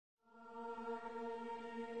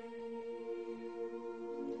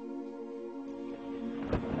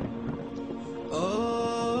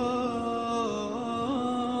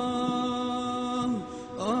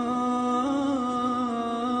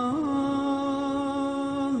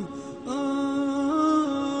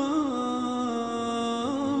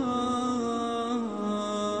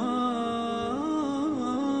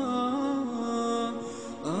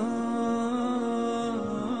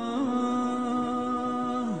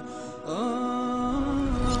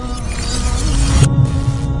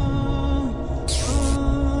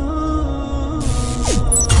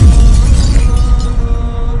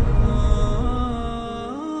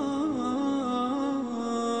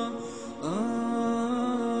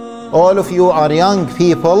All of you are young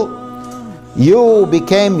people. You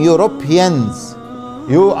became Europeans.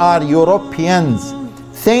 You are Europeans.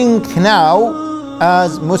 Think now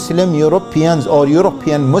as Muslim Europeans or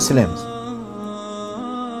European Muslims.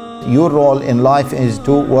 Your role in life is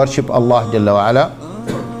to worship Allah Jalla wa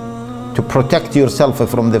Ala, to protect yourself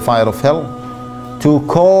from the fire of hell, to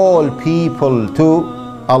call people to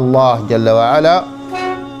Allah Jalla wa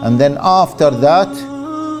Ala, and then after that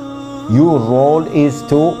your role is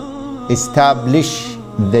to establish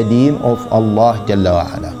the Deen of Allah Jalla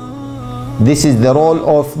wa Ala. This is the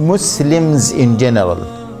role of Muslims in general,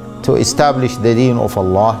 to establish the Deen of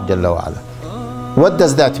Allah Jalla wa Ala. What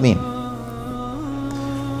does that mean?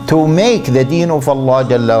 To make the Deen of Allah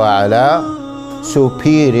Jalla wa Ala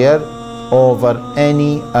superior over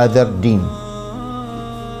any other deen.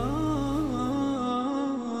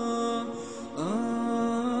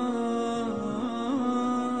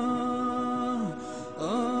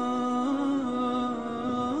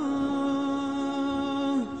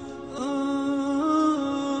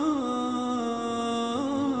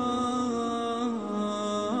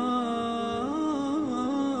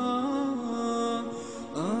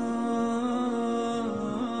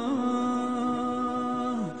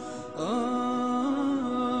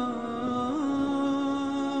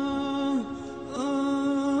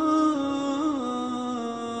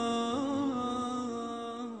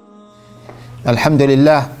 الحمد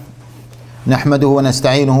لله نحمده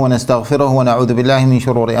ونستعينه ونستغفره ونعوذ بالله من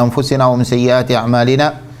شرور أنفسنا ومن سيئات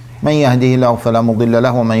أعمالنا من يهده الله فلا مضل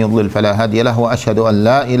له ومن يضلل فلا هادي له وأشهد أن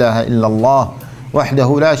لا إله إلا الله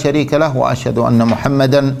وحده لا شريك له وأشهد أن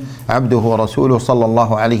محمدا عبده ورسوله صلى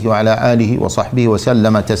الله عليه وعلى آله وصحبه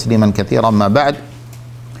وسلم تسليما كثيرا. ما بعد.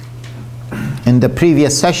 In the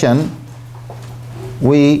previous session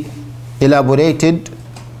we elaborated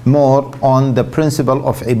more on the principle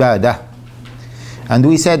of ibadah. And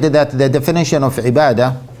we said that the definition of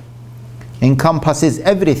ibadah encompasses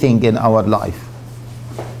everything in our life.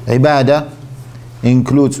 Ibadah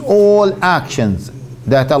includes all actions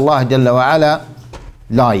that Allah Jalla wa Ala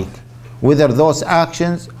like, whether those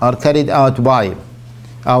actions are carried out by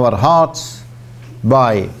our hearts,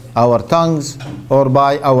 by our tongues, or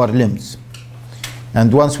by our limbs.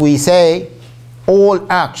 And once we say all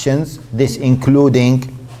actions, this including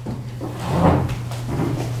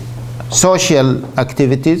social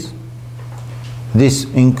activities, this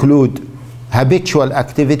include habitual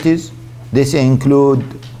activities, this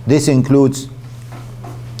includes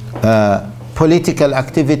political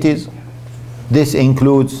activities, this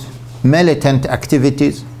includes militant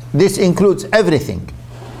activities, this includes everything.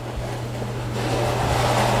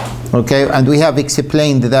 Okay, and we have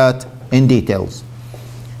explained that in details.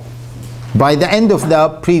 By the end of the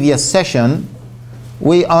previous session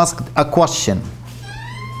we asked a question.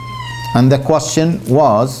 And the question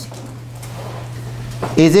was,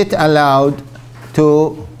 is it allowed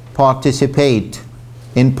to participate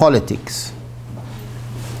in politics?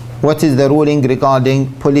 What is the ruling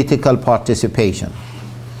regarding political participation?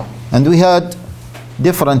 And we had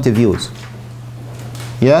different views.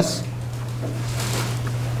 Yes?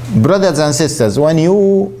 Brothers and sisters, when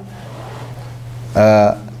you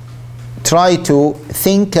try to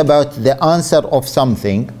think about the answer of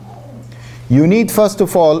something, you need first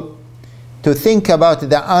of all to think about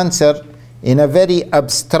the answer in a very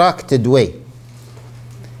abstracted way.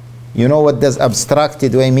 You know what does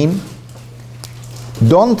abstracted way mean?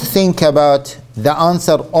 Don't think about the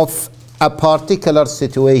answer of a particular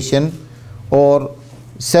situation or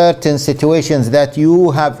certain situations that you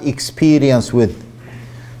have experience with.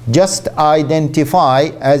 Just identify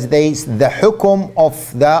as the hukum of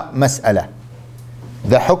the mas'ala.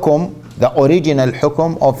 The hukum, the original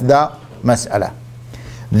hukum of the mas'ala.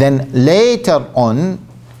 Then later on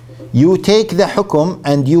you take the hukum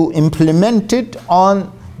and you implement it on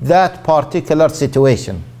that particular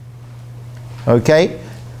situation. Okay?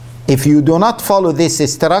 If you do not follow this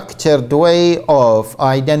structured way of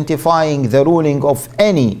identifying the ruling of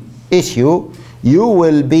any issue, you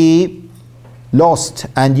will be lost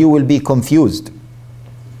and you will be confused.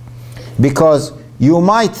 Because you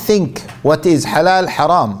might think what is halal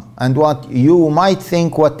haram, and what you might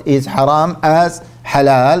think what is haram as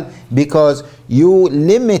halal, because you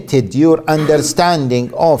limited your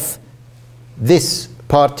understanding of this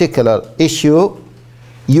particular issue.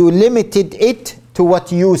 You limited it to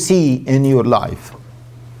what you see in your life.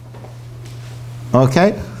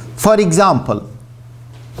 Okay? For example,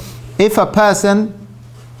 if a person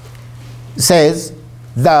says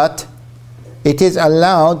that it is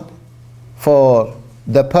allowed for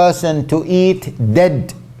the person to eat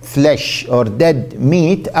dead flesh or dead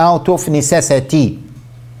meat out of necessity,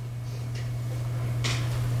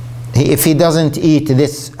 if he doesn't eat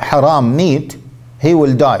this haram meat, he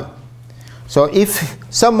will die. So if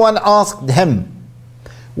someone asked him,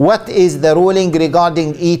 what is the ruling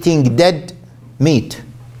regarding eating dead meat?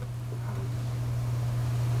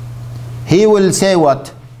 He will say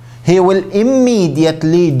what? He will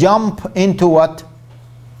immediately jump into what?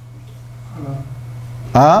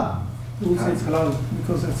 Huh? He will say it's halal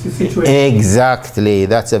because that's his situation. Exactly,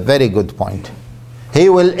 that's a very good point. He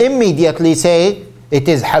will immediately say it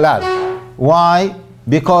is halal. Why?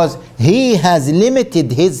 Because he has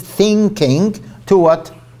limited his thinking to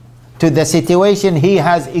what? To the situation he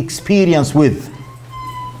has experience with.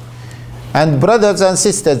 And brothers and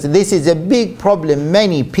sisters, this is a big problem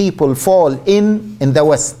many people fall in the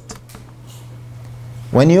West.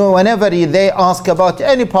 Whenever they ask about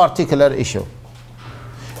any particular issue,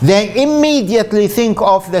 they immediately think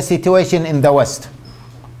of the situation in the West.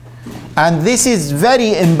 And this is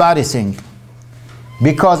very embarrassing,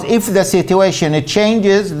 because if the situation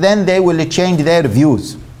changes, then they will change their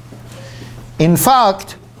views. In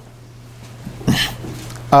fact,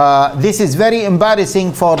 this is very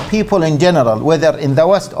embarrassing for people in general, whether in the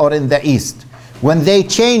West or in the East. When they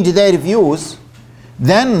change their views,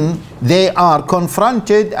 then they are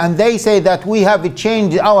confronted and they say that we have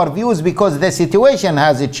changed our views because the situation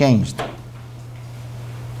has changed.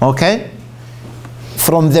 Okay?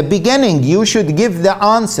 From the beginning, you should give the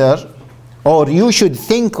answer, or you should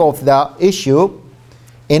think of the issue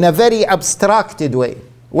in a very abstracted way.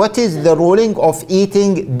 What is the ruling of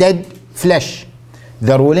eating dead flesh?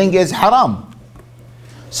 The ruling is haram.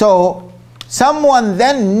 So someone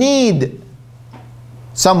needs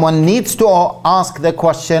to ask the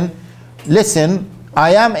question, listen,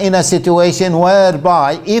 I am in a situation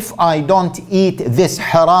whereby if I don't eat this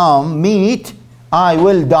haram meat, I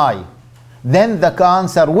will die. Then the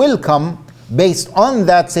answer will come based on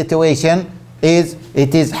that situation,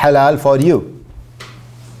 it is halal for you.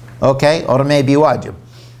 Okay? Or maybe wajib.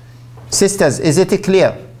 Sisters, is it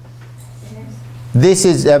clear? This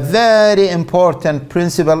is a very important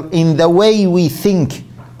principle in the way we think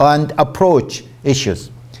and approach issues.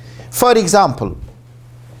 For example,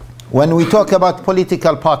 when we talk about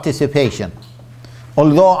political participation,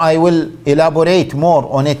 although I will elaborate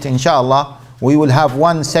more on it, inshallah, we will have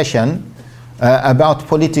one session about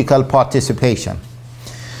political participation.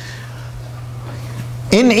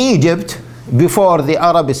 In Egypt, before the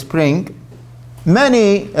Arab Spring,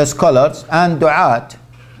 many scholars and du'at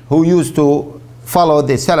who used to follow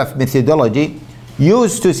the Salaf methodology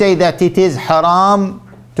used to say that it is haram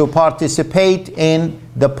to participate in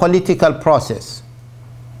the political process.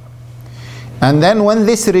 And then when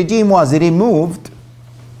this regime was removed,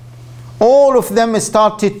 all of them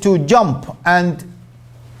started to jump and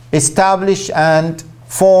establish and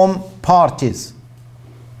form parties.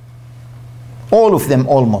 All of them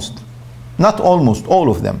almost. Not almost, all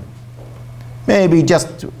of them. Maybe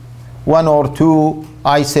just one or two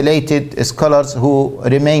isolated scholars who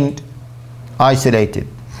remained isolated.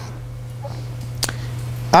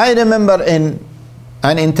 I remember in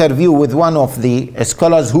an interview with one of the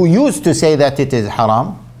scholars who used to say that it is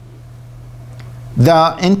haram,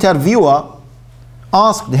 the interviewer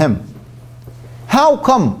asked him, how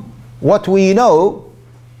come what we know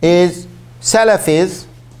is Salafis,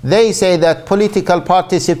 they say that political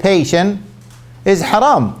participation is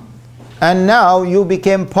haram, and now you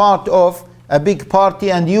became part of a big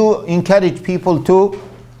party and you encourage people to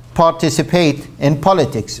participate in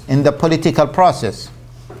politics, in the political process?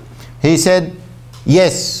 He said,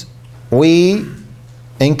 yes, we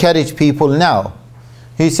encourage people now.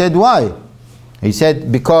 He said, why? He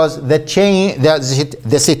said, because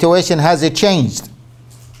the situation has changed.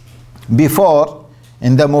 Before,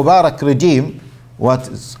 in the Mubarak regime,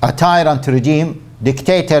 was a tyrant regime,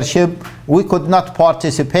 dictatorship, we could not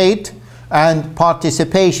participate, and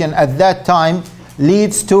participation at that time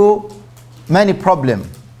leads to many problems,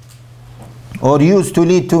 or used to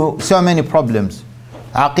lead to so many problems,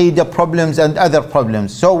 Aqidah problems and other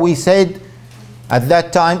problems. So we said at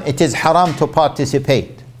that time it is haram to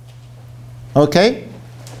participate. Okay?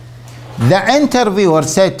 The interviewer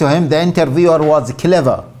said to him, the interviewer was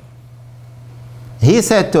clever. He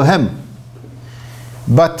said to him,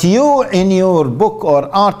 but you in your book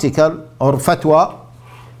or article or fatwa,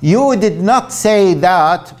 you did not say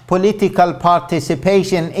that political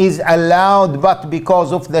participation is allowed, but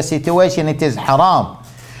because of the situation it is haram.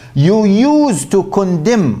 You used to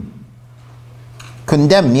condemn,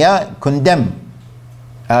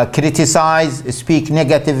 criticize, speak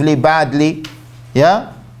negatively, badly,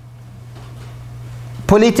 yeah,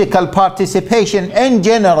 political participation in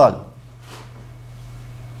general.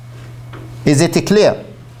 Is it clear?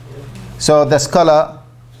 So the scholar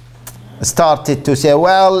started to say,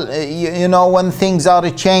 well, you know, when things are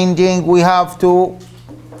changing, we have to,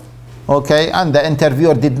 okay, and the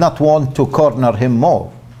interviewer did not want to corner him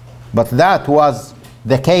more. But that was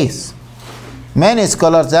the case. Many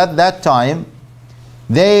scholars at that time,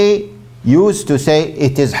 they used to say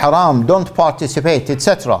it is haram, don't participate,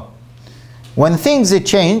 etc. When things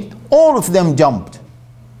changed, all of them jumped.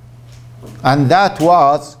 And that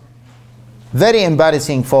was very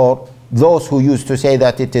embarrassing for those who used to say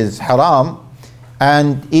that it is haram.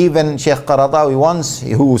 And even Sheikh Qaradawi once,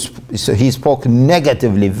 he spoke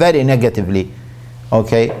negatively, very negatively,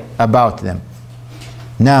 okay, about them.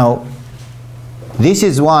 Now, this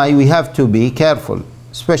is why we have to be careful,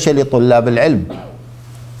 especially طلاب العلم,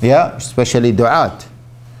 yeah, especially du'at.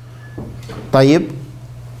 طيب,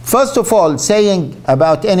 first of all, saying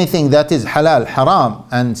about anything that is halal, haram,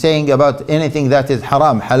 and saying about anything that is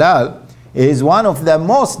haram, halal, is one of the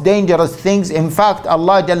most dangerous things. In fact,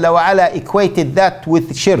 Allah Jalla wa Ala equated that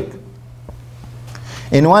with shirk.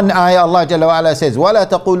 In one ayah, Allah Jalla wa Ala says, وَلَا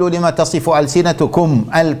تَقُولُوا لِمَا تَصِفُ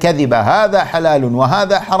أَلْسِنَتُكُمْ الْكَذِبَ هَذَا حَلَالٌ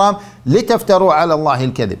وَهَذَا حَرَامٌ لِتَفْتَرُوا عَلَى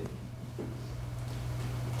اللَّهِ الْكَذِبِ.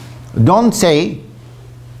 Don't say,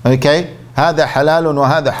 okay, هَذَا حَلَالٌ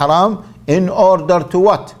وَهَذَا حَرَامٌ, in order to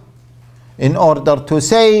what? In order to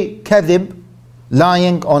say kadhib,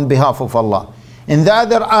 lying on behalf of Allah. In the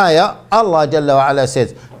other ayah, Allah Jalla wa Ala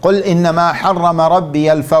says, قل إنما حرم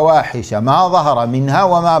ربي الفواحش ما ظهر منها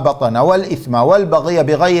وما بطن والإثم والبغي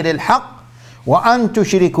بغير الحق وأن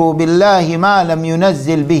تشركوا بالله ما لم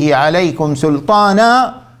ينزل به عليكم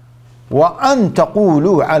سلطانا وأن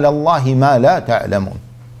تقولوا على الله ما لا تعلمون.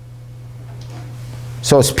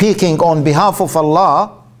 So speaking on behalf of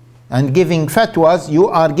Allah and giving fatwas, you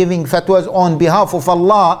are giving fatwas on behalf of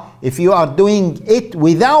Allah. If you are doing it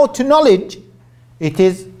without knowledge, it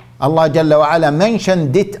is, Allah Jalla wa Ala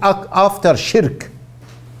mentioned it after shirk.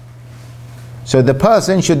 So the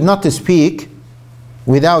person should not speak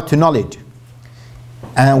without knowledge.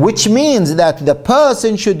 And which means that the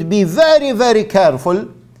person should be very, very careful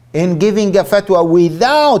in giving a fatwa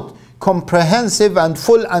without comprehensive and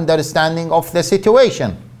full understanding of the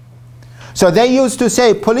situation. So they used to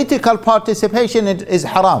say political participation is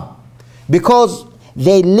haram because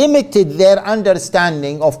they limited their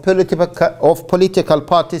understanding of political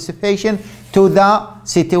participation to the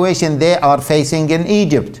situation they are facing in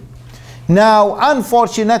Egypt. Now,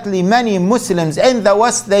 unfortunately, many Muslims in the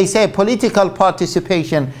West, they say political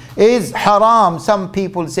participation is haram. Some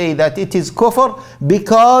people say that it is kufr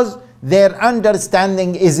because their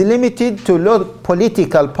understanding is limited to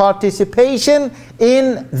political participation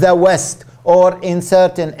in the West or in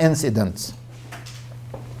certain incidents.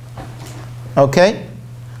 Okay,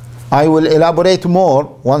 I will elaborate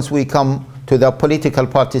more once we come to the political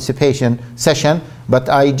participation session, but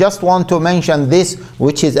I just want to mention this,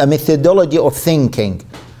 which is a methodology of thinking.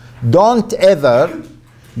 Don't ever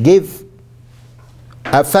give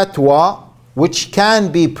a fatwa which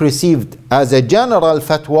can be perceived as a general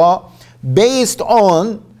fatwa based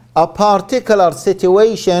on a particular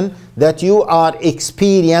situation that you are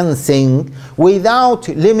experiencing without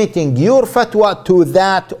limiting your fatwa to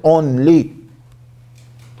that only.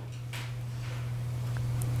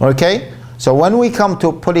 Okay, so when we come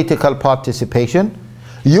to political participation,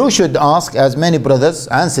 you should ask, as many brothers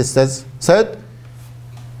and sisters said,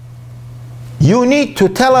 you need to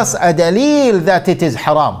tell us a dalil that it is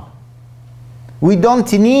haram. We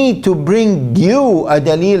don't need to bring you a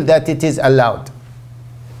dalil that it is allowed.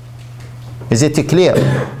 Is it clear?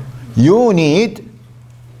 You need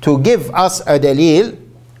to give us a dalil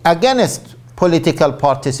against political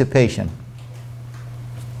participation.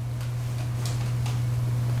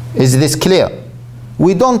 Is this clear?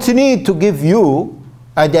 We don't need to give you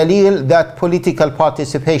a dalil that political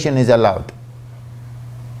participation is allowed.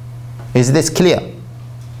 Is this clear?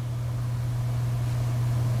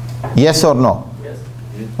 Yes or no? Yes.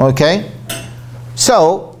 Okay.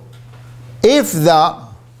 So, if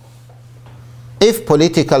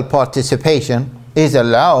political participation is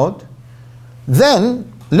allowed,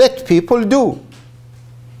 then let people do.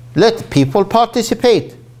 Let people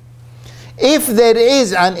participate. If there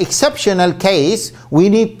is an exceptional case, we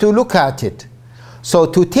need to look at it. So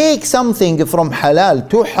to take something from halal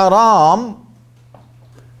to haram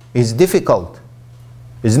is difficult.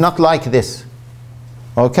 It's not like this.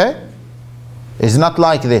 Okay? It's not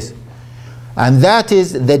like this. And that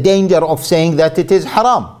is the danger of saying that it is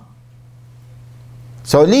haram.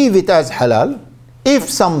 So leave it as halal. If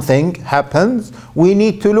something happens, we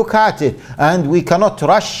need to look at it. And we cannot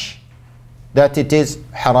rush that it is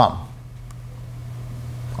haram.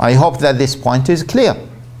 I hope that this point is clear.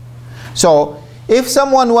 So, If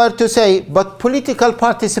someone were to say, but political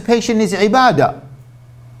participation is ibadah.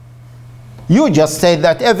 You just said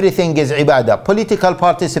that everything is ibadah. Political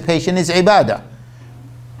participation is ibadah.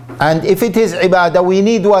 And if it is ibadah, we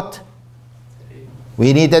need what?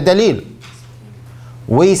 We need a dalil.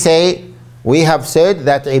 We have said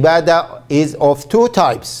that ibadah is of two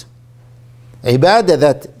types. Ibadah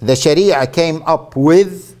that the Sharia came up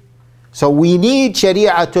with, so we need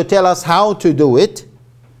Sharia to tell us how to do it.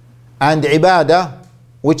 And ibadah,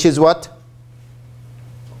 which is what?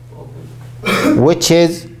 Which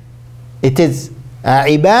is, it is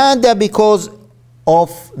ibadah because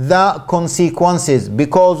of the consequences,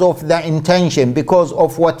 because of the intention, because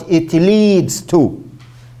of what it leads to.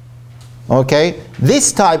 Okay?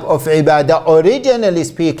 This type of ibadah, originally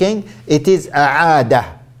speaking, it is a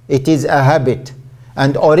adah, it is a habit.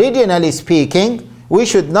 And originally speaking, we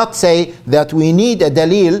should not say that we need a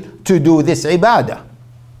dalil to do this ibadah.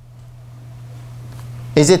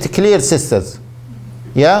 Is it clear, sisters?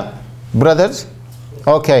 Yeah? Brothers?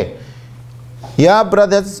 Okay. Yeah,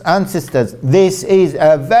 brothers and sisters, this is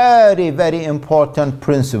a very, very important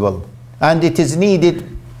principle. And it is needed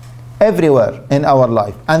everywhere in our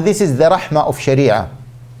life. And this is the rahmah of Sharia.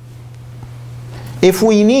 If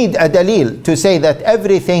we need a dalil to say that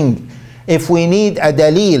everything, if we need a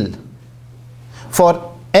dalil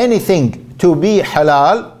for anything to be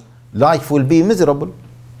halal, life will be miserable.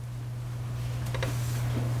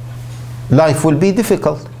 Life will be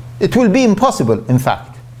difficult. It will be impossible, in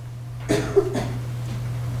fact.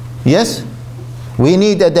 Yes? We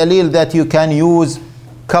need a dalil that you can use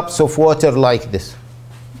cups of water like this.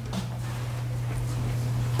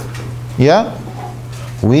 Yeah?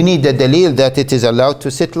 We need a dalil that it is allowed to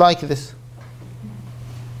sit like this.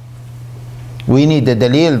 We need a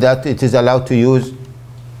dalil that it is allowed to use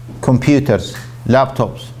computers,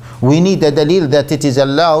 laptops. We need a dalil that it is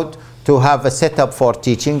allowed to have a setup for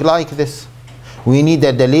teaching like this. We need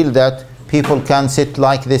a dalil that people can sit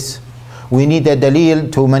like this. We need a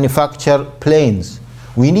dalil to manufacture planes.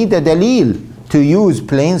 We need a dalil to use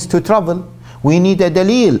planes to travel. We need a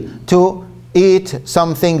dalil to eat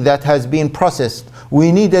something that has been processed.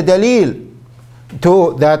 We need a dalil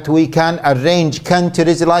to that we can arrange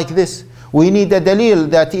countries like this. We need a dalil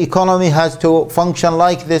that the economy has to function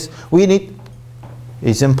like this. We need,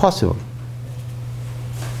 it's impossible.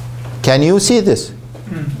 Can you see this?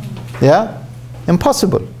 Yeah?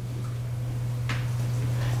 Impossible.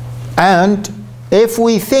 And if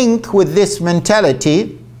we think with this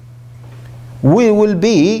mentality, we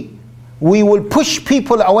will push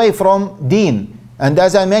people away from deen. And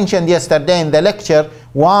as I mentioned yesterday in the lecture,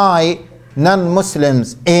 why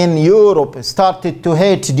non-Muslims in Europe started to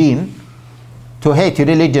hate deen, to hate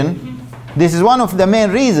religion, this is one of the main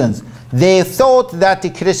reasons. They thought that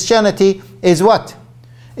Christianity is what?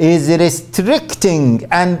 Is restricting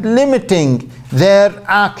and limiting their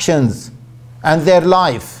actions and their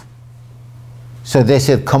life. So they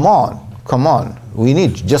said, come on, we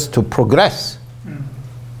need just to progress.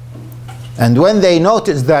 And when they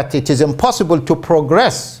noticed that it is impossible to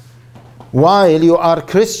progress while you are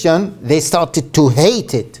Christian, they started to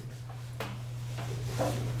hate it.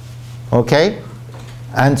 Okay?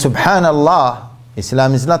 And subhanallah,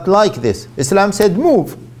 Islam is not like this. Islam said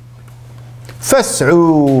move.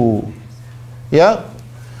 فاسعوا. Yeah?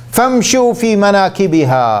 فامشوا في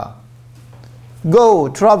مناكبها. Go,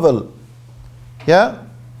 travel. Yeah?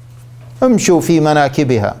 امشوا في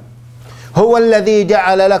مناكبها. هو الذي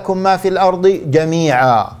جعل لكم ما في الأرض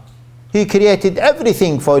جميعا. He created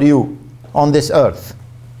everything for you on this earth.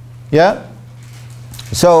 Yeah?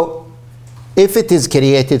 So, if it is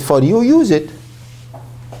created for you, use it.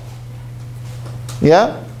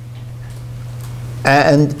 Yeah?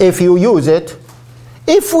 And if you use it,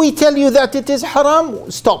 if we tell you that it is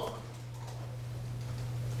haram, stop.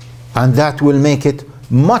 And that will make it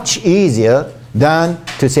much easier than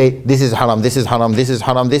to say this is haram, this is haram, this is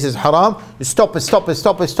haram, this is haram. Stop, stop,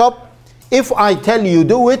 stop, stop. If I tell you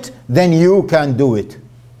do it, then you can do it.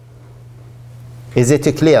 Is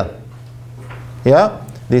it clear? Yeah?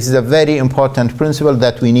 This is a very important principle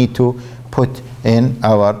that we need to put in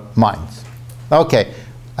our minds. Okay.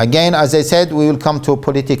 Again, as I said, we will come to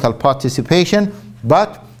political participation,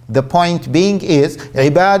 but the point being is,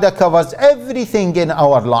 ibadah covers everything in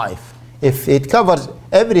our life. If it covers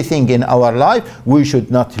everything in our life, we should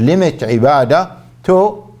not limit ibadah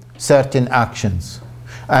to certain actions.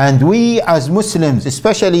 And we as Muslims,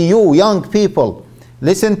 especially you young people,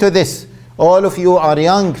 listen to this. All of you are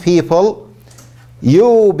young people.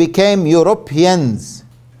 You became Europeans.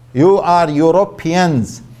 You are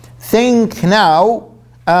Europeans. Think now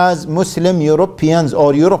as Muslim Europeans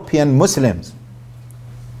or European Muslims.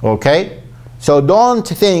 Okay? So don't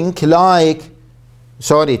think like,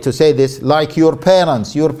 sorry to say this, like your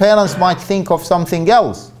parents. Your parents might think of something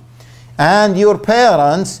else. And your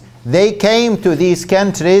parents, they came to these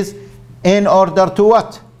countries in order to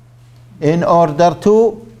what? In order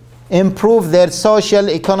to improve their social,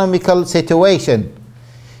 economical situation.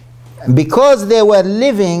 Because they were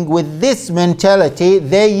living with this mentality,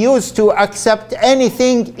 they used to accept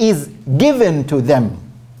anything is given to them.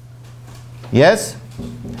 Yes?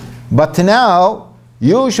 But now,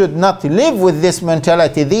 you should not live with this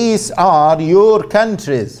mentality. These are your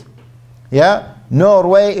countries. Yeah?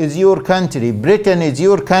 Norway is your country. Britain is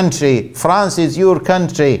your country. France is your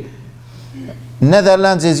country.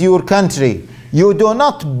 Netherlands is your country. You do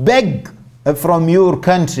not beg from your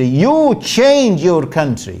country. You change your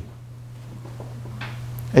country.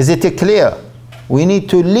 Is it clear? We need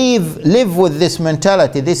to live with this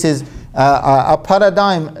mentality. This is a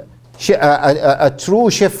paradigm, a true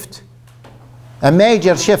shift, a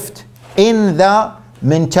major shift in the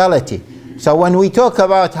mentality. So when we talk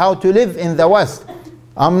about how to live in the West,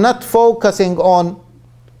 I'm not focusing on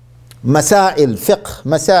masail, fiqh,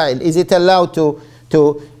 masail. Is it allowed to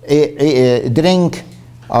drink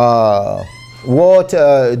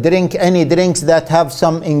water, drink any drinks that have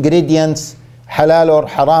some ingredients, halal or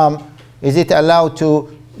haram? Is it allowed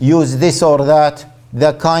to use this or that,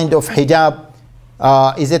 the kind of hijab?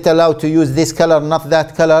 Is it allowed to use this color, not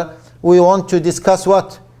that color? We want to discuss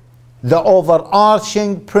what? The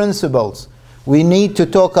overarching principles. We need to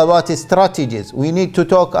talk about strategies. We need to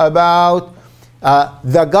talk about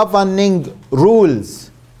the governing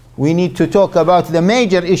rules. We need to talk about the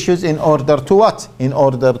major issues in order to what? In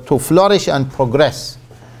order to flourish and progress.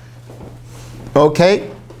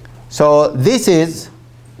 Okay? So this is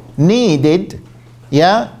needed,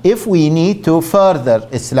 yeah, if we need to further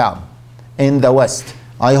Islam in the West.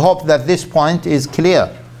 I hope that this point is clear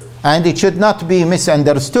and it should not be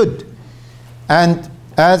misunderstood. And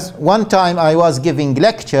as one time I was giving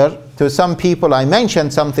lecture to some people, I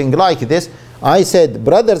mentioned something like this. I said,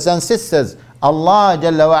 brothers and sisters, Allah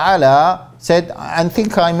Jalla wa Ala said, I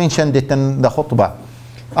think I mentioned it in the khutbah.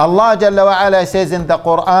 Allah Jalla wa Ala says in the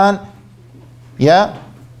Qur'an, yeah,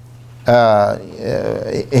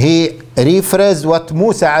 he rephrased what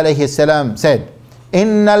Musa alayhi salam said.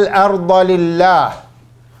 Innal arda lillah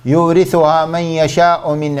yurithuha man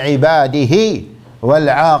yasha'u min ibadihi wal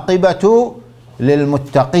aqibatu lil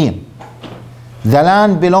muttaqin. The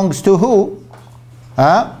land belongs to who?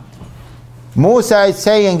 Musa is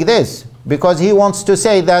saying this because he wants to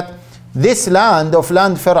say that this land of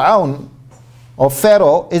Pharaoh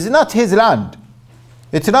is not his land.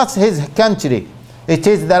 It's not his country. It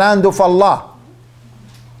is the land of Allah.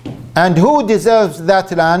 And who deserves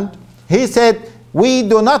that land? He said, we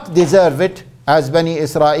do not deserve it as Bani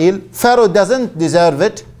Israel. Pharaoh doesn't deserve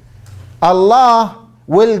it. Allah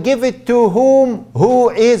will give it to who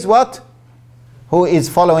is what? Who is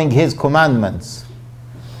following his commandments.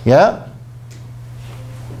 Yeah?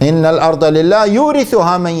 إن الأرض لله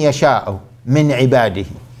يورثها من يشاء من عباده.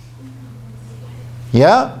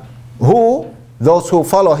 Yeah? Who? Those who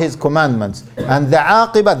follow his commandments. And the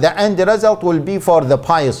aqibah, the end result will be for the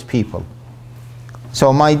pious people.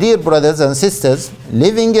 So my dear brothers and sisters,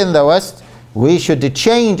 living in the West, we should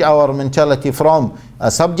change our mentality from a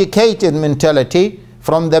subjugated mentality,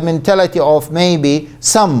 from the mentality of maybe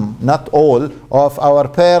some, not all, of our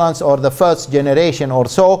parents or the first generation or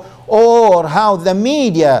so, or how the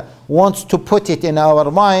media wants to put it in our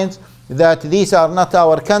minds that these are not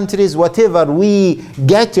our countries, whatever we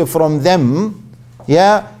get from them,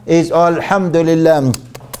 yeah, is alhamdulillah,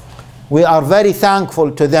 we are very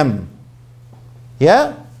thankful to them.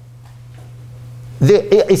 Yeah?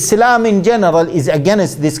 The Islam in general is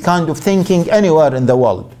against this kind of thinking anywhere in the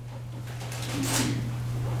world.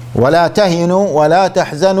 وَلَا تَهِنُوا وَلَا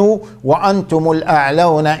تَحْزَنُوا وَأَنْتُمُ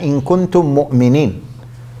الْأَعْلَوْنَ إِن كُنْتُم مُؤْمِنِينَ.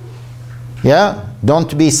 Yeah?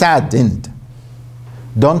 Don't be saddened.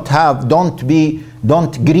 Don't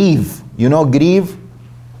grieve. You know, grieve?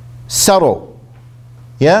 Sorrow.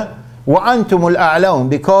 Yeah? وَأَنْتُمُ الْأَعْلَوْنَ,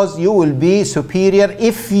 because you will be superior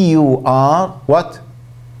if you are what?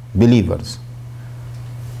 Believers.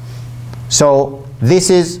 So this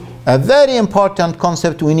is a very important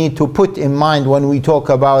concept we need to put in mind when we talk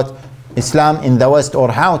about Islam in the West,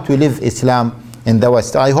 or how to live Islam in the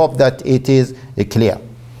West. I hope that it is clear.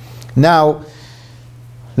 Now,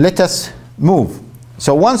 let us move.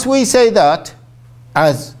 So once we say that,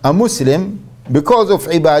 as a Muslim, because of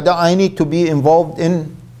ibadah, I need to be involved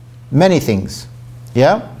in many things.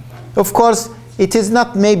 Yeah? Of course, it is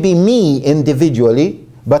not maybe me individually,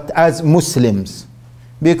 but as Muslims.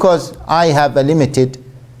 Because I have a limited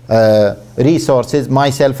resources,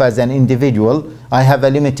 myself as an individual, I have a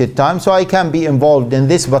limited time, so I can be involved in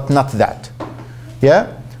this but not that.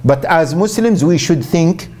 Yeah? But as Muslims we should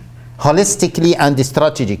think holistically and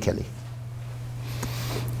strategically.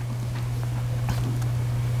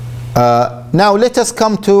 Now let us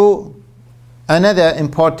come to another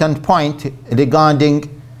important point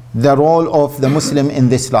regarding the role of the Muslim in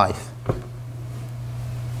this life,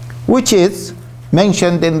 which is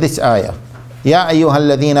mentioned in this ayah. يا أيها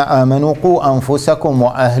الذين آمنوا قوا أنفسكم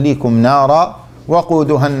وأهليكم نارا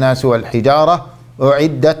وقودها الناس والحجارة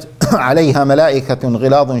أعدت عليها ملائكة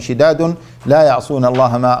غلاظ شداد لا يعصون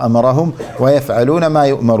الله ما أمرهم ويفعلون ما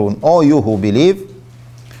يؤمرون. All you who believe,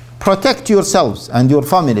 protect yourselves and your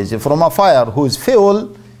families from a fire whose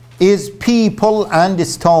fuel is people and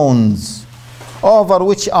stones, over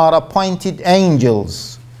which are appointed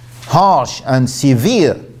angels, harsh and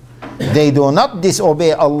severe. They do not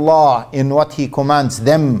disobey Allah in what He commands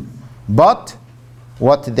them, but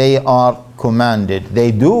what they are commanded.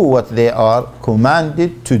 They do what they are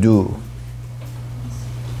commanded to do.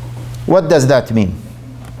 What does that mean?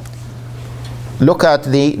 Look at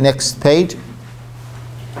the next page.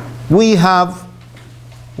 We have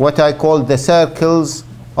what I call the circles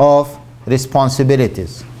of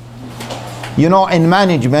responsibilities. You know, in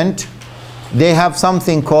management they have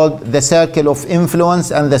something called the circle of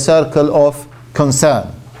influence and the circle of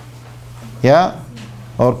concern. Yeah?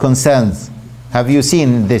 Or concerns. Have you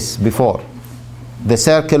seen this before? The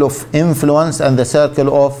circle of influence and the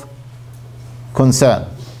circle of concern.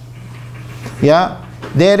 Yeah?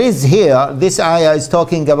 There is here, this ayah is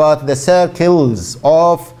talking about the circles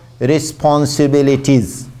of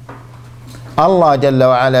responsibilities. Allah Jalla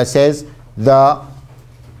wa Ala says, the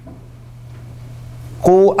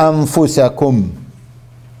قُوا أَنفُسَكُمْ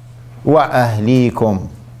وَأَهْلِيكُمْ.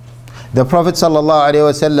 The Prophet sallallahu alaihi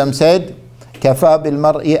wasallam said, كَفَى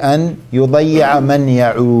بِالْمَرْءِ أَنْ يُضَيِّعَ مَنْ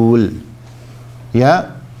يَعُولُ.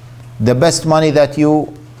 Yeah? The best money that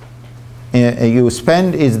you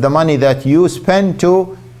spend is the money that you spend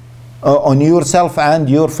to on yourself and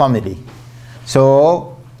your family.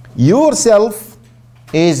 So yourself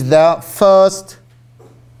is the first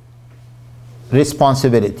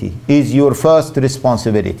responsibility, is your first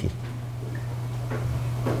responsibility.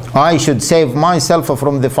 I should save myself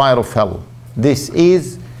from the fire of hell. This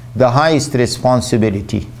is the highest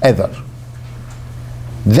responsibility ever.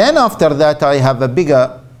 Then after that I have a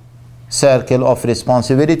bigger circle of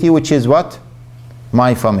responsibility, which is what?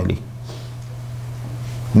 My family.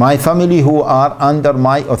 My family who are under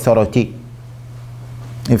my authority.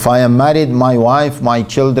 If I am married, my wife, my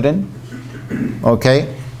children.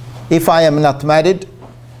 Okay? If I am not married,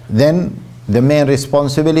 then the main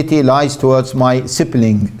responsibility lies towards my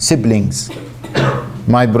siblings,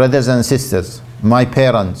 my brothers and sisters, my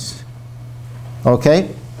parents. Okay?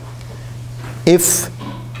 If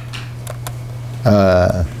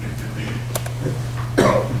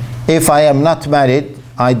I am not married,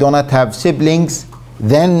 I do not have siblings,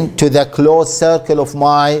 then to the close circle of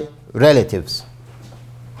my relatives.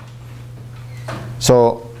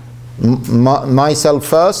 So myself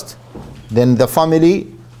first, then the family,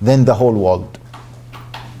 then the whole world.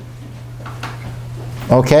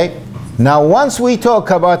 Okay? Now once we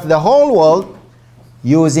talk about the whole world,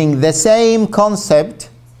 using the same concept,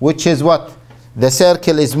 which is what? The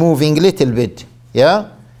circle is moving little bit,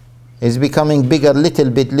 yeah? Is becoming bigger little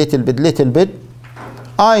bit.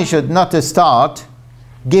 I should not start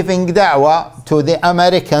giving da'wah to the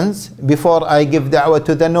Americans before I give da'wah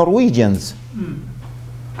to the Norwegians.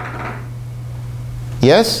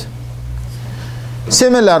 Yes?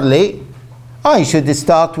 Similarly, I should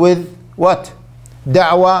start with what?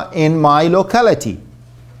 Da'wah in my locality,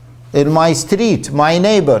 in my street, my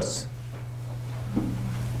neighbors,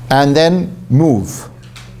 and then move.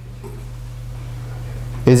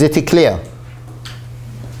 Is it clear?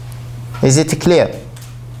 Is it clear?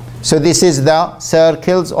 So this is the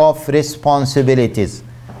circles of responsibilities.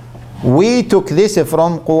 We took this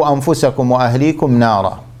from قُوا أَنفُسَكُمْ وَأَهْلِيكُمْ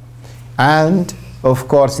نَارًا. And of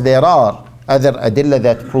course there are other adilla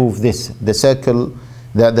that prove this, the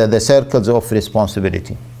circles of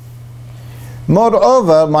responsibility.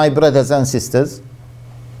 Moreover, my brothers and sisters,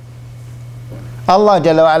 Allah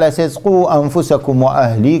Jalla wa Ala says, قُوا أَنفُسَكُمْ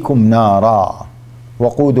وَأَهْلِيكُمْ نَارًا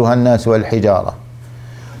وَقُودُهَا النَّاسُ وَالْحِجَارَةُ.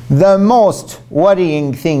 The most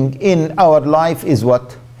worrying thing in our life is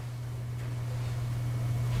what?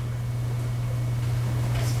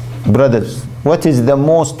 Brothers, what is the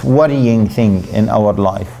most worrying thing in our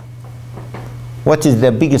life? What is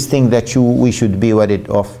the biggest thing that we should be worried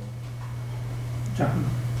of?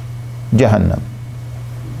 Jahannam.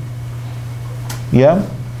 Yeah?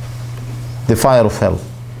 The fire of hell.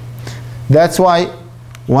 That's why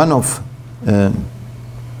one of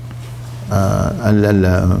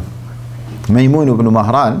Maymun ibn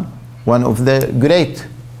Mahran, one of the great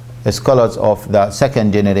scholars of the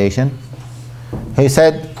second generation, he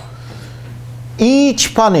said,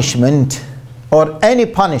 each punishment or any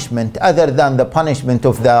punishment other than the punishment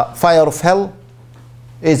of the fire of hell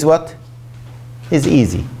is what? Is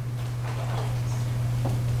easy.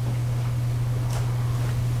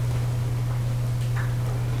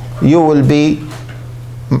 You will be,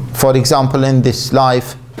 for example, in this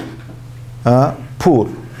life, poor.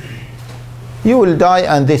 You will die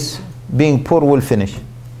and this being poor will finish.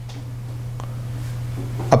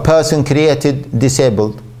 A person created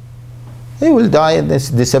disabled, he will die and this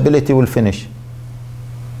disability will finish.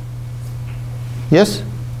 Yes?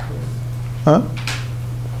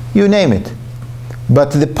 You name it.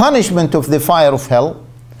 But the punishment of the fire of hell,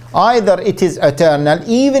 either it is eternal,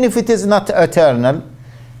 even if it is not eternal.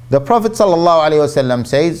 The Prophet ﷺ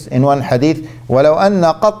says in one hadith, وَلَوْ أَنَّ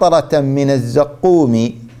قَطْرَةً مِّنَ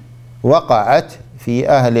الزَّقُّومِ وَقَعَتْ فِي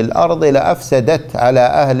أَهْلِ الْأَرْضِ لَأَفْسَدَتْ عَلَى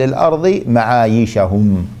أَهْلِ الْأَرْضِ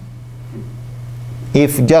مَعَايِشَهُمْ.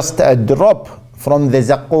 If just a drop from the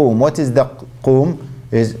zaqqum, what is the qum?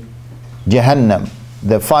 Is Jahannam,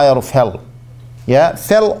 the fire of hell, yeah,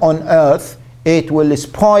 fell on earth, it will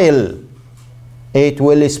spoil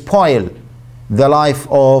the life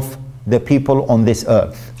of the people on this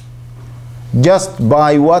earth. Just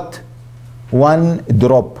by what? One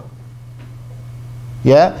drop.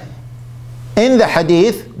 Yeah. In the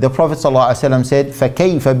hadith, the Prophet ﷺ said,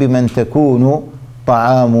 فَكَيْفَ بِمَنْ تَكُونُ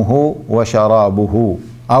طَعَامُهُ وَشَرَابُهُ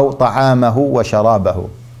أو طَعَامَهُ وَشَرَابَهُ.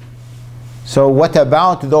 So what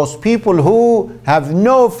about those people who have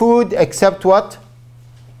no food except what?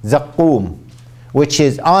 Zaqqum, which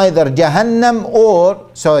is either Jahannam or,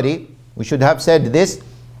 sorry, we should have said this,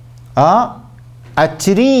 a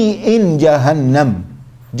tree in Jahannam,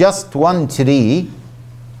 just one tree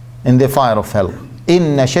in the fire of hell.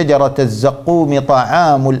 إن شجرة الزقوم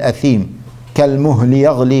طعام الأثيم كالمهل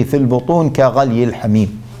يغلي في البطون كغلي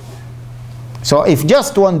الحميم. So if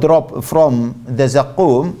just one drop from the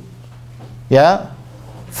zaqqum, yeah,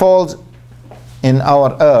 falls in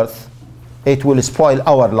our earth, it will spoil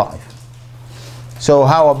our life. So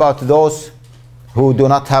how about those who do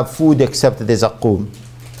not have food except the zaqqum?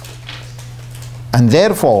 And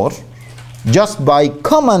therefore, just by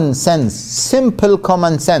common sense, simple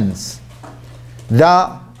common sense,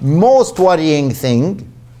 the most worrying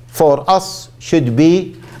thing for us should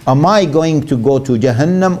be, am I going to go to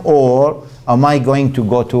Jahannam or am I going to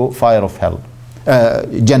go to fire of hell,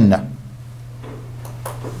 Jannah?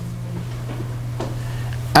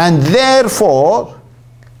 And therefore,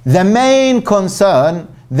 the main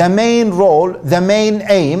concern, the main role, the main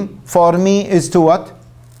aim for me is to what?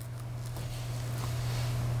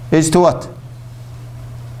 Is to what?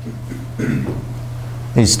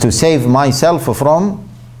 Is to save myself from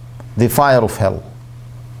the fire of hell.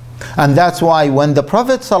 And that's why when the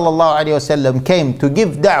Prophet ﷺ came to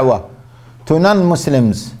give da'wah to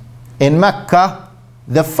non-Muslims in Mecca,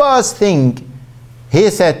 the first thing he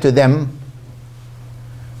said to them,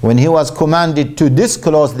 when he was commanded to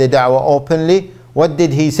disclose the da'wah openly, what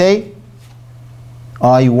did he say?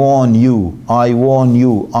 I warn you, I warn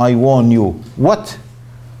you, I warn you. What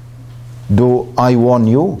do I warn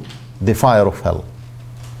you? The fire of hell.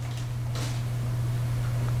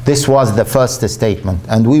 This was the first statement,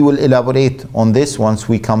 and we will elaborate on this once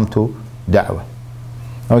we come to da'wah.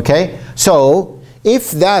 Okay? So, if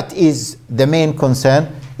that is the main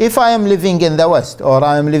concern, if I am living in the West or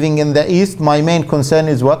I am living in the East, my main concern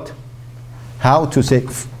is what? How to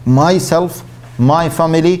save myself, my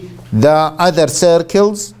family, the other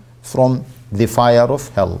circles from the fire of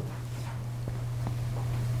hell.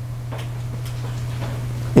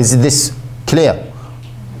 Is this clear?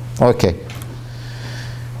 Okay.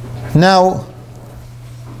 Now,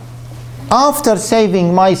 after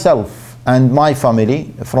saving myself and my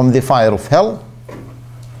family from the fire of hell,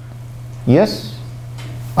 yes,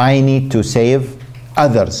 I need to save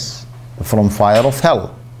others from fire of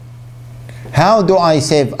hell. How do I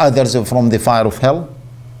save others from the fire of hell?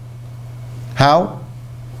 How?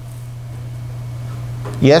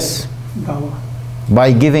 Yes? Dawah.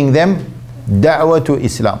 By giving them da'wah to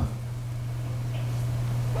Islam.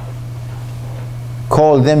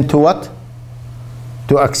 Call them to what?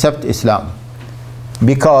 To accept Islam.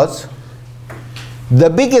 Because the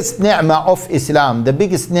biggest ni'mah of Islam, the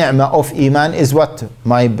biggest ni'mah of Iman is what,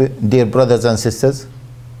 my dear brothers and sisters?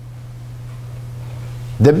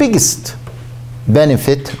 The biggest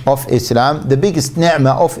benefit of Islam, the biggest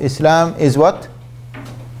ni'mah of Islam is what?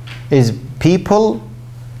 Is people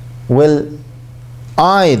will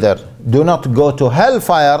either do not go to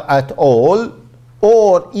hellfire at all,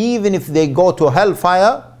 or even if they go to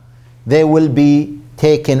hellfire, they will be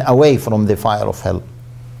taken away from the fire of hell.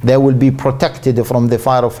 They will be protected from the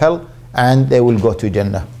fire of hell, and they will go to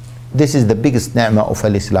Jannah. This is the biggest ni'mah of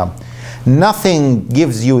al-Islam. Nothing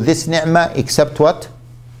gives you this ni'mah except what?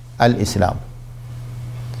 Al-Islam.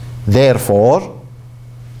 Therefore,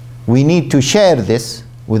 we need to share this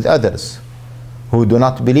with others who do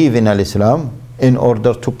not believe in al-Islam, in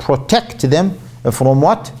order to protect them from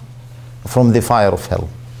what? From the fire of hell.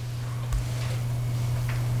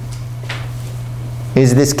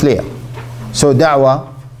 Is this clear? So da'wah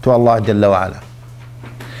to Allah Jalla wa Ala.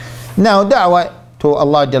 Now da'wah to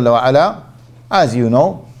Allah Jalla wa Ala, as you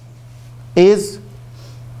know, is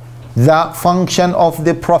the function of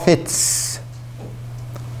the prophets.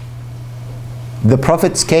 The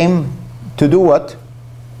prophets came to do what?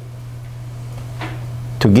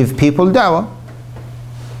 To give people da'wah.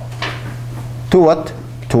 To what?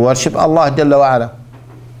 To worship Allah Jalla wa Ala.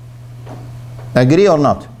 Agree or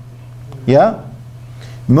not? Yeah?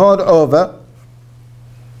 Moreover,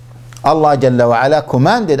 Allah Jalla wa Ala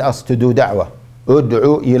commanded us to do da'wah.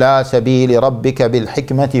 Ud'u ila sabili rabbika bil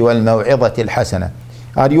hikmati wal maw'izati al hasana.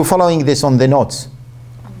 Are you following this on the notes?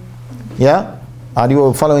 Yeah? Are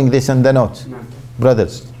you following this on the notes? No.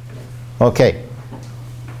 Brothers. Okay.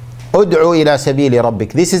 Ud'u ila sabili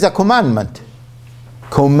rabbik. This is a commandment.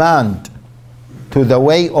 Command to the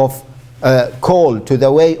way of, call to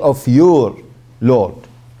the way of your Lord.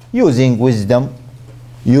 Using wisdom,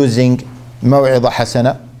 using maw'idha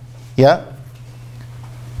hasana. Yeah?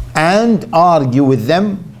 And argue with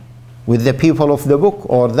them, with the people of the book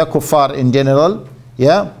or the kuffar in general,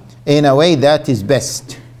 yeah, in a way that is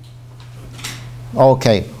best.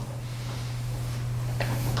 Okay.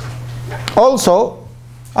 Also,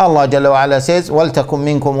 Allah Jalla wa Ala says, وَلْتَكُمْ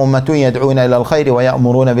مِنْكُمْ أُمَّةٌ يَدْعُونَ إِلَى الْخَيْرِ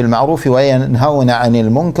وَيَأْمُرُونَ بِالْمَعْرُوفِ وَيَنْهَوْنَ عَنِ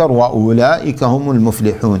الْمُنْكَرِ وَأُولَٰئِكَ هُمُ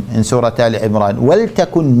الْمُفْلِحُونَ in Surah Al Imran.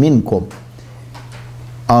 وَلْتَكُنْ مِنْكُمْ,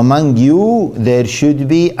 among you there should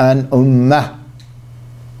be an ummah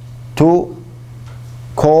to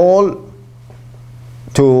call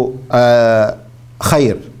to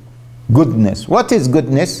khair, goodness. What is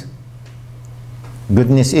goodness?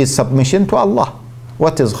 Goodness is submission to Allah.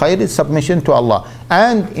 What is khair? Is submission to Allah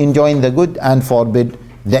and enjoying the good and forbid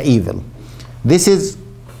the evil. This is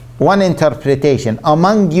one interpretation.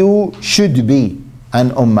 Among you should be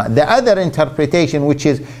an ummah. The other interpretation, which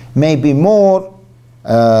is maybe more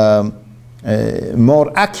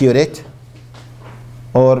accurate,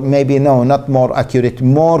 or maybe no, not more accurate,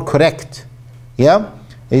 more correct, yeah,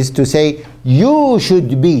 is to say you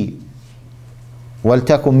should be,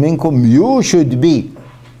 وَلْتَكُمْ مِنْكُمْ, you should be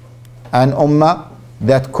an ummah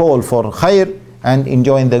that call for khair and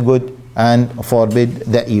enjoying the good and forbid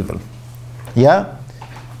the evil. Yeah?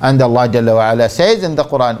 And Allah Jalla wa Ala says in the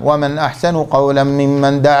Qur'an, وَمَنْ أَحْسَنُ قَوْلًا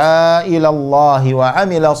مِمَّنْ دَعَا إِلَى اللَّهِ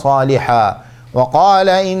وَعَمِلَ صَالِحًا وَقَالَ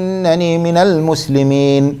إِنَّنِي مِنَ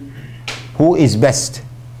الْمُسْلِمِينَ. Who is best?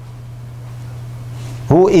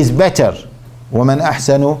 Who is better? وَمَنْ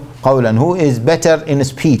أَحْسَنُ قَوْلًا, who is better in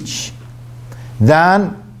speech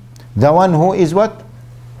than the one who is what?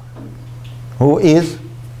 Who is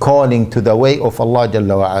calling to the way of Allah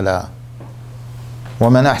Jalla wa Ala.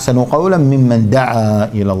 وَمَنْ أَحْسَنُ قَوْلًا مِمَّنْ دَعَا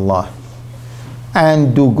إِلَى اللَّهِ,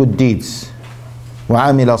 and do good deeds.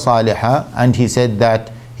 وَعَمِلَ صَالِحًا, and he said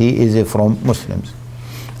that he is from Muslims.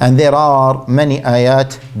 And there are many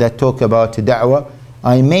ayat that talk about da'wah.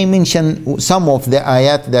 I may mention some of the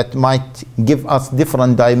ayat that might give us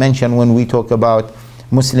different dimension when we talk about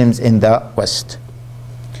Muslims in the West,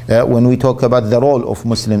 when we talk about the role of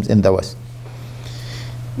Muslims in the West.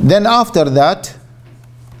 Then after that,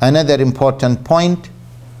 another important point,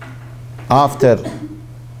 after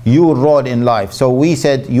your role in life. So we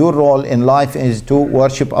said your role in life is to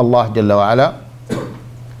worship Allah Jalla wa Ala,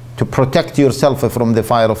 to protect yourself from the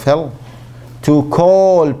fire of hell, to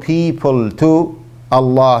call people to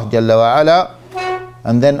Allah Jalla wa Ala,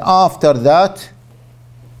 and then after that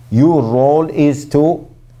your role is to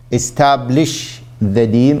establish the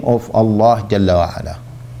deen of Allah Jalla wa Ala.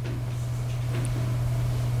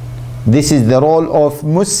 This is the role of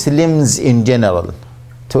Muslims in general,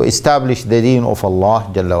 to establish the deen of Allah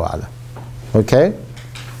Jalla wa Ala. Okay?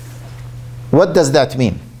 What does that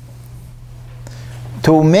mean?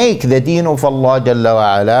 To make the deen of Allah Jalla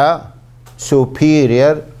wa Ala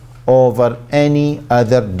superior over any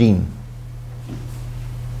other deen.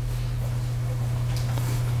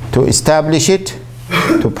 To establish it,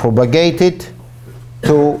 to propagate it,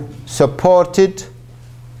 to support it,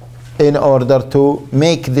 in order to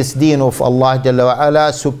make this deen of Allah Jalla wa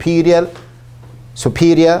Ala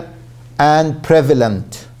superior and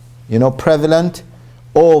prevalent. prevalent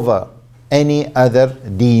over any other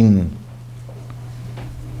deen.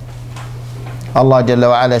 Allah Jalla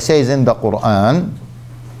wa Ala says in the Qur'an,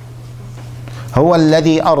 هو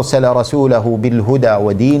الذي أرسل رسوله بالهدى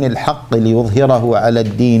ودين الحق ليظهره على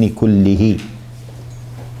الدين كله.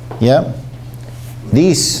 Yeah,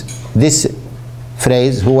 this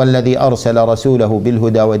phrase هو الذي أرسل رسوله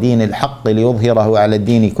بالهدى ودين الحق ليظهره على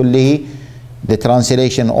الدين كله, the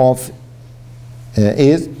translation of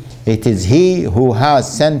is, it is he who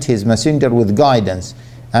has sent his messenger with guidance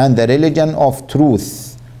and the religion of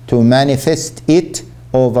truth to manifest it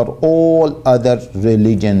over all other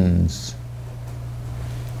religions.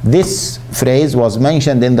 This phrase was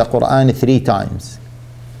mentioned in the Quran 3 times.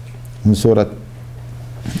 In Surah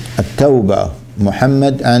At-Tawbah,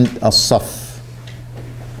 Muhammad, and As-Saff.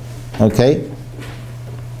 Okay?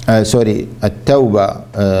 Sorry,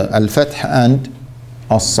 At-Tawbah, Al-Fath, and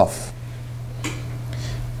As-Saff.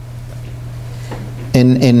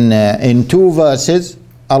 In 2 verses,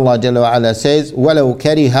 Allah Jalla wa Ala says, وَلَوْ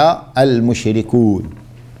كَرِهَ الْمُشْرِكُونَ.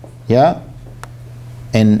 Yeah?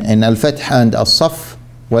 In Al-Fath and As-Saff,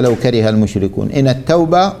 وَلَوْ كَرِهَ الْمُشْرِكُونَ. In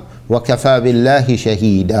At-Tawbah, وَكَفَى بِاللَّهِ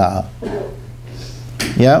شَهِيدًا.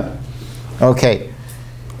 Yeah? Okay.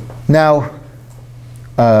 Now,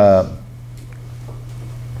 Allah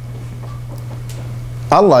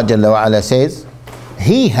Jalla wa Ala says,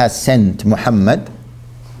 He has sent Muhammad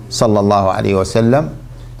sallallahu alayhi wa sallam,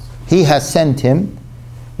 He has sent him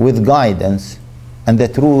with guidance and the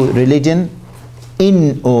true religion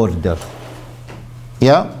in order.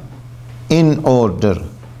 Yeah? In order.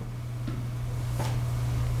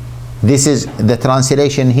 This is, the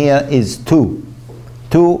translation here is to.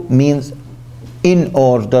 To means in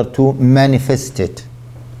order to manifest it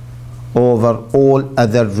over all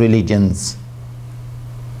other religions.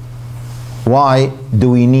 Why do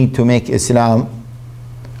we need to make Islam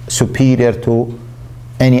superior to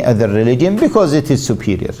any other religion? Because it is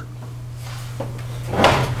superior.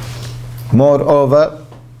 Moreover,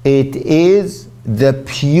 it is the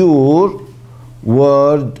pure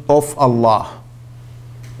word of Allah.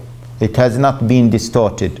 It has not been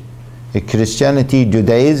distorted. Christianity,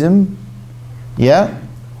 Judaism, yeah?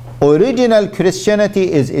 Original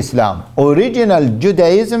Christianity is Islam. Original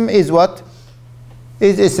Judaism is what?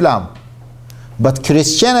 Is Islam. But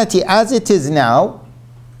Christianity as it is now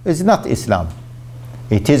is not Islam.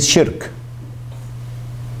 It is shirk.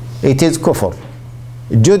 It is kufr.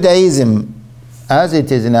 Judaism as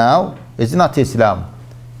it is now is not Islam.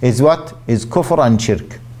 Is what? Is kufr and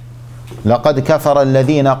shirk. لقد كفر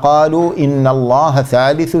الذين قالوا إن الله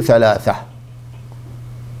ثالث ثلاثة.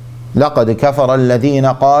 لقد كفر الذين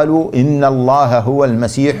قالوا إن الله هو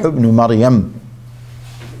المسيح ابن مريم.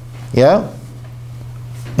 Yeah?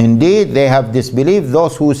 Indeed, they have disbelieved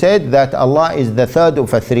those who said that Allah is the third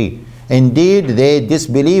of a three. Indeed, they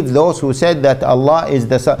disbelieve those who said that Allah is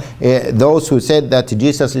the son, those who said that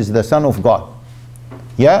Jesus is the Son of God.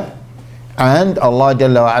 Yeah? And Allah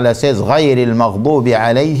Jalla wa Ala says, غَيْرِ الْمَغْضُوبِ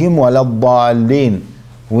عَلَيْهِمْ وَلَا الضَّالِّينَ.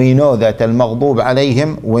 We know that al-maghdub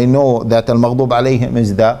alayhim, we know that al-maghdub alayhim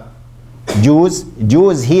is the Jews.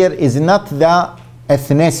 Jews here is not the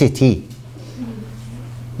ethnicity.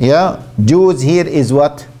 Yeah? Jews here is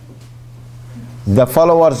what? The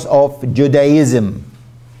followers of Judaism.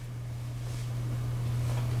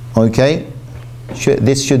 Okay?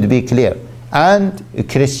 This should be clear. And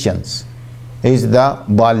Christians is the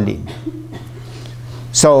Dallin.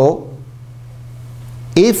 So,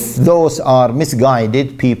 if those are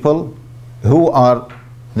misguided people, who are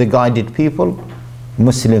the guided people?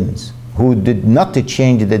 Muslims, who did not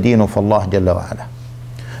change the Deen of Allah Jalla wa Ala.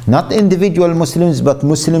 Not individual Muslims, but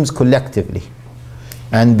Muslims collectively.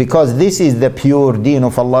 And because this is the pure Deen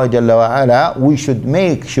of Allah Jalla wa Ala, we should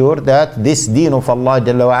make sure that this Deen of Allah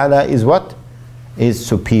Jalla wa Ala is what? Is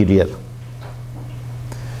superior.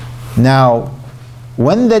 Now,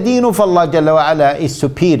 when the Deen of Allah Jalla wa Ala is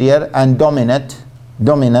superior and dominant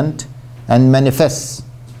and manifests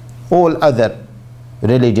all other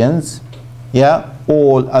religions, yeah,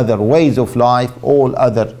 all other ways of life, all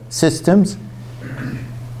other systems,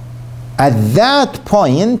 at that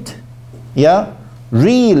point, yeah,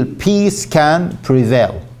 real peace can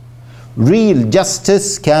prevail. Real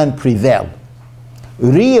justice can prevail.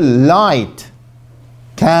 Real light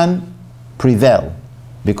can prevail.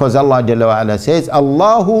 Because Allah Jalla wa Ala says,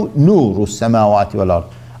 Allahu nuru samawati wal ard.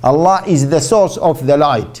 Allah is the source of the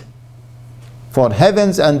light for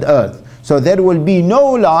heavens and earth. So there will be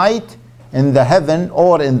no light in the heaven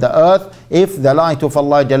or in the earth if the light of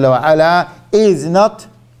Allah Jalla wa Ala is not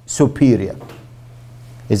superior.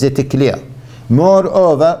 Is it clear?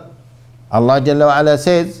 Moreover, Allah Jalla wa Ala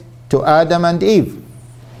says to Adam and Eve,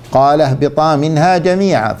 قال اهبطا منها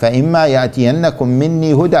جميعا فإما يأتينكم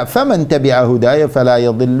مني هدى فمن تبع هداي فلا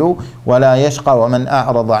يضل ولا يشقى ومن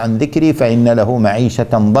أعرض عن ذكري فإن له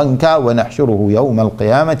معيشة ضنكا ونحشره يوم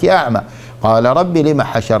القيامة أعمى قال رب لم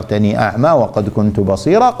حشرتني أعمى وقد كنت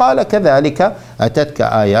بصيرا قال كذلك أتتك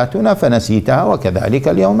آياتنا فنسيتها وكذلك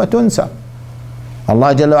اليوم تنسى.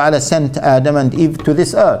 Allah Jalla wa Ala sent Adam and Eve to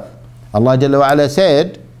this earth. Allah Jalla wa Ala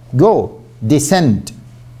said, go, descend.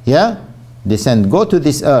 Yeah? Descend, go to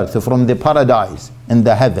this earth from the paradise in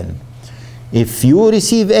the heaven. If you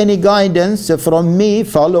receive any guidance from me,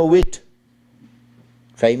 follow it.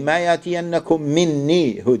 فَإِمَّا يَأْتِيَنَّكُم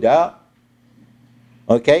مِّنِّي هُدًى.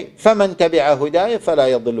 Okay? فَمَنْ تَبِعَ هُدَايَ فَلَا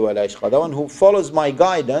يَضِلُّ وَلَا يَشْقَى. The one who follows my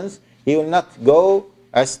guidance, he will not go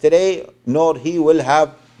astray, nor he will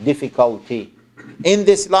have difficulty in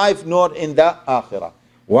this life, nor in the akhirah.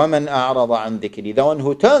 وَمَنْ أَعْرَضَ عَنْ ذِكْرِي. The one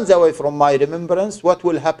who turns away from my remembrance, what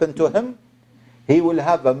will happen to him? He will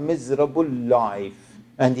have a miserable life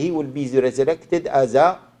and he will be resurrected as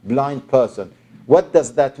a blind person. What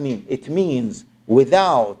does that mean? It means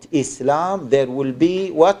without Islam there will be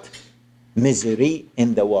what? Misery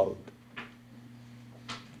in the world.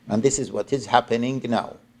 And this is what is happening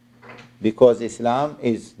now. Because Islam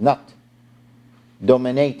is not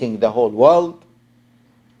dominating the whole world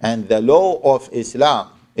and the law of Islam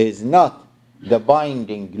is not the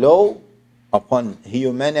binding law upon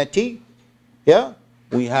humanity. Yeah,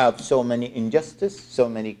 we have so many injustice, so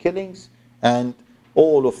many killings, and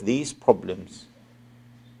all of these problems.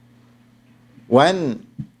 When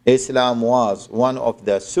Islam was one of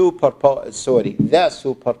the superpower,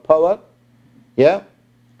 yeah,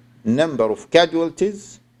 number of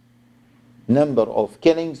casualties, number of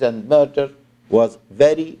killings and murder was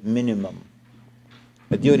very minimum.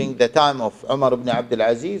 During the time of Umar ibn Abdul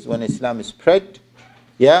Aziz, when Islam spread,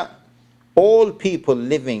 yeah, all people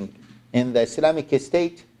living in the Islamic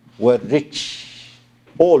state were rich,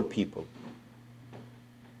 all people.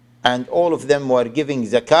 And all of them were giving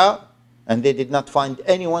zakah, and they did not find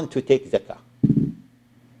anyone to take zakah,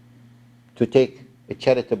 to take a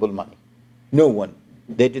charitable money. No one.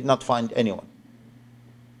 They did not find anyone.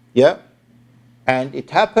 Yeah? And it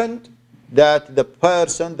happened that the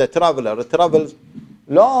person, the traveler, travels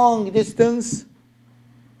long distance,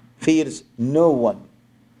 fears no one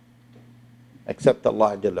except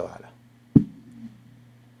Allah Jalla wa Ala.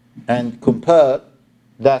 And compare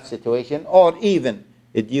that situation, or even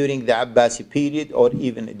during the Abbasi period, or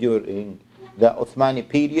even during the Uthmani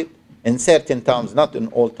period, in certain times, not in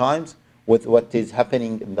all times, with what is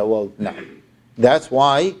happening in the world now. That's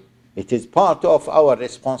why it is part of our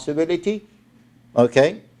responsibility,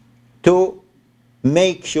 okay, to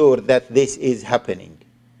make sure that this is happening.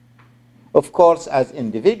 Of course, as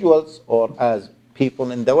individuals or as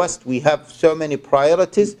people in the West, we have so many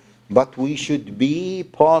priorities, but we should be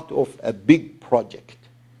part of a big project.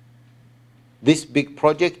 This big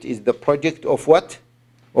project is the project of what?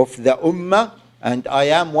 Of the Ummah, and I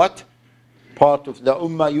am what? Part of the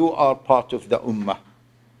Ummah. You are part of the Ummah.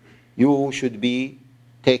 You should be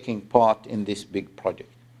taking part in this big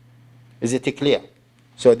project. Is it clear?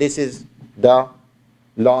 So this is the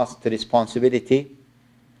last responsibility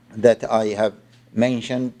that I have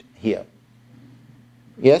mentioned here.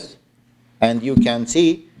 Yes? And you can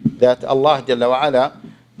see that Allah Jalla wa Ala,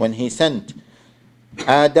 when He sent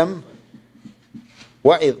Adam,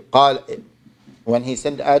 when He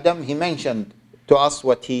sent Adam, He mentioned to us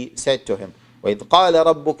what He said to him. وَإِذْ قَالَ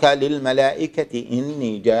رَبُّكَ لِلْمَلَائِكَةِ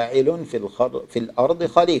إِنِّي جَاعِلٌ فِي الْأَرْضِ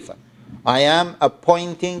خَلِيفَةً. I am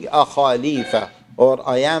appointing a Khalifa, or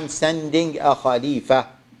I am sending a Khalifa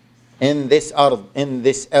in this earth, in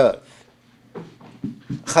this earth.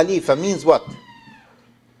 Khalifa means what?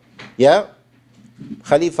 Yeah?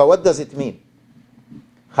 Khalifa, what does it mean?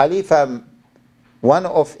 Khalifa, one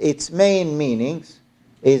of its main meanings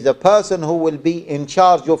is a person who will be in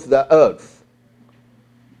charge of the earth.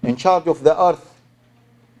 In charge of the earth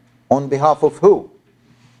on behalf of who?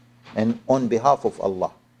 And on behalf of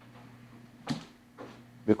Allah.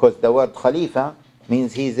 Because the word Khalifa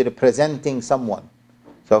means he is representing someone.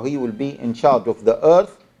 So he will be in charge of the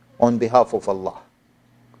earth on behalf of Allah.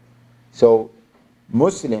 So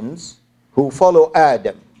Muslims who follow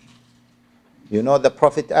Adam, you know the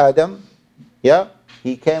Prophet Adam, yeah?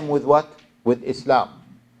 He came with what? With Islam.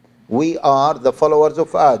 We are the followers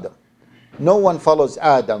of Adam. No one follows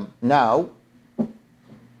Adam now.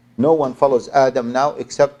 No one follows Adam now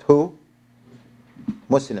except who?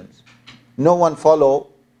 Muslims. No one follows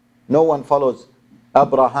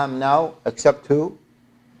Abraham now except who?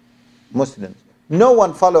 Muslims. No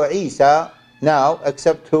one follows Isa now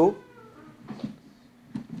except who?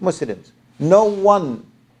 Muslims. No one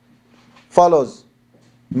follows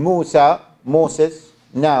Moses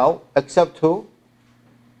now accept who?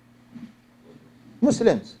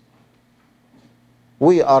 Muslims.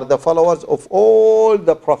 We are the followers of all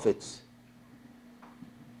the prophets.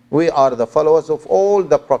 We are the followers of all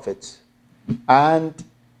the prophets. And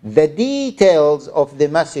the details of the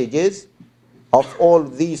messages of all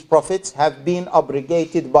these prophets have been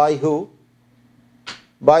abrogated by who?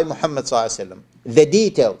 By Muhammad sallallahu alaihi wasallam. The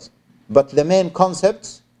details, but the main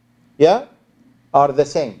concepts, yeah, are the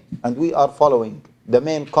same. And we are following the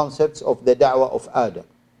main concepts of the da'wah of Adam,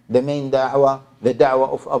 the main da'wah, the da'wah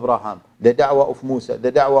of Abraham, the da'wah of Musa,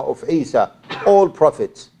 the da'wah of Isa, all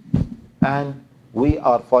prophets. And we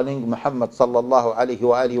are following Muhammad sallallahu alaihi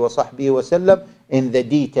wa alihi wa sahbihi wa sallam in the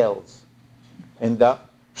details, in the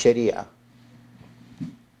Sharia.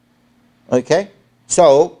 Okay?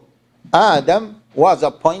 So, Adam was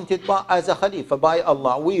appointed as a Khalifa by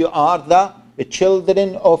Allah. We are the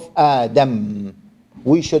children of Adam.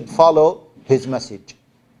 We should follow his message.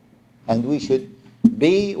 And we should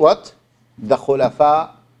be what? The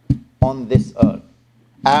Khulafa on this earth,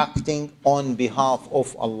 acting on behalf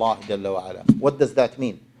of Allah Jalla wa Ala. What does that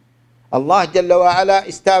mean? Allah Jalla wa Ala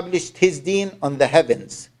established his deen on the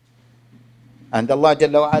heavens. And Allah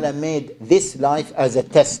Jalla wa Ala made this life as a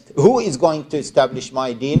test. Who is going to establish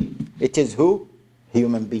my deen? It is who?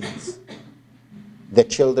 Human beings. The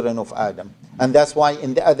children of Adam. And that's why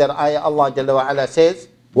in the other ayah Allah Jalla wa Ala says,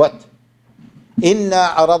 what?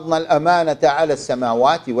 إِنَّا عَرَضْنَا الْأَمَانَةَ عَلَى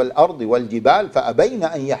السَّمَاوَاتِ وَالْأَرْضِ وَالْجِبَالِ فَأَبَيْنَ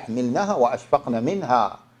أَنْ يَحْمِلْنَهَا وَأَشْفَقْنَ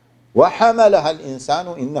مِنْهَا وَحَمَلَهَا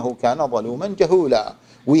الْإِنسَانُ إِنَّهُ كَانَ ظَلُومًا جَهُولًا.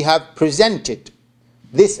 We have presented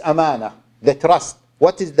this amana, the trust.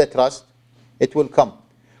 What is the trust? It will come.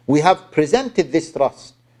 We have presented this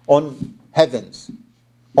trust on heavens,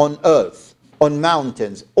 on earth, on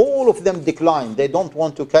mountains. All of them declined. They don't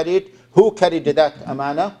want to carry it. Who carried that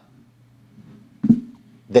amana?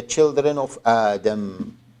 The children of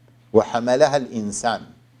Adam. وَحَمَلَهَا الْإِنسَانِ.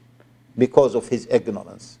 Because of his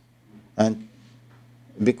ignorance. And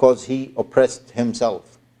because he oppressed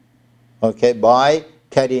himself. Okay, by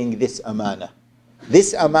carrying this amana.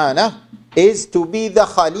 This amana is to be the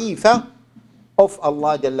Khalifa of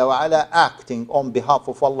Allah Jalla wa Ala, acting on behalf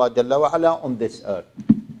of Allah Jalla wa Ala on this earth.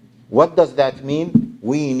 What does that mean?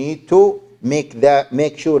 We need to make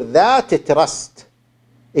sure that trust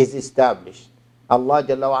is established. Allah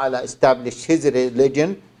Jalla wa Ala established his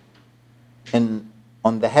religion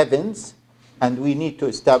on the heavens, and we need to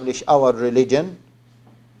establish our religion,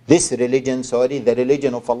 the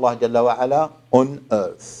religion of Allah Jalla wa Ala on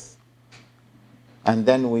earth. And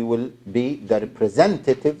then we will be the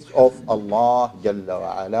representatives of Allah Jalla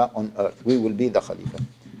wa Ala on earth. We will be the Khalifa.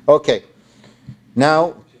 Okay.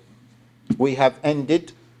 Now, we have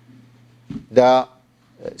ended the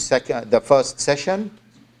first session,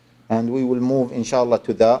 and we will move, InshaAllah,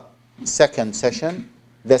 to the second session.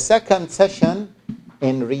 The second session,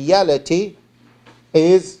 in reality,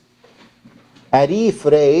 is a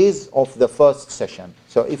rephrase of the first session.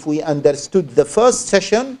 So if we understood the first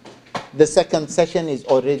session, the second session is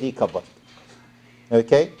already covered.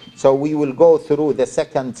 Okay? So we will go through the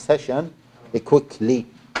second session quickly,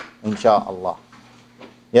 InshaAllah.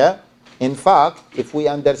 Yeah? In fact, if we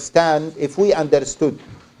understood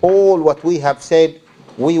all what we have said,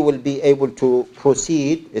 we will be able to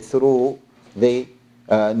proceed through the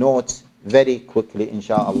notes very quickly,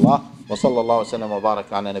 InshaAllah. وصلى الله وسلم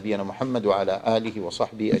وبارك على نبينا محمد وعلى آله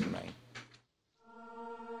وصحبه أجمعين.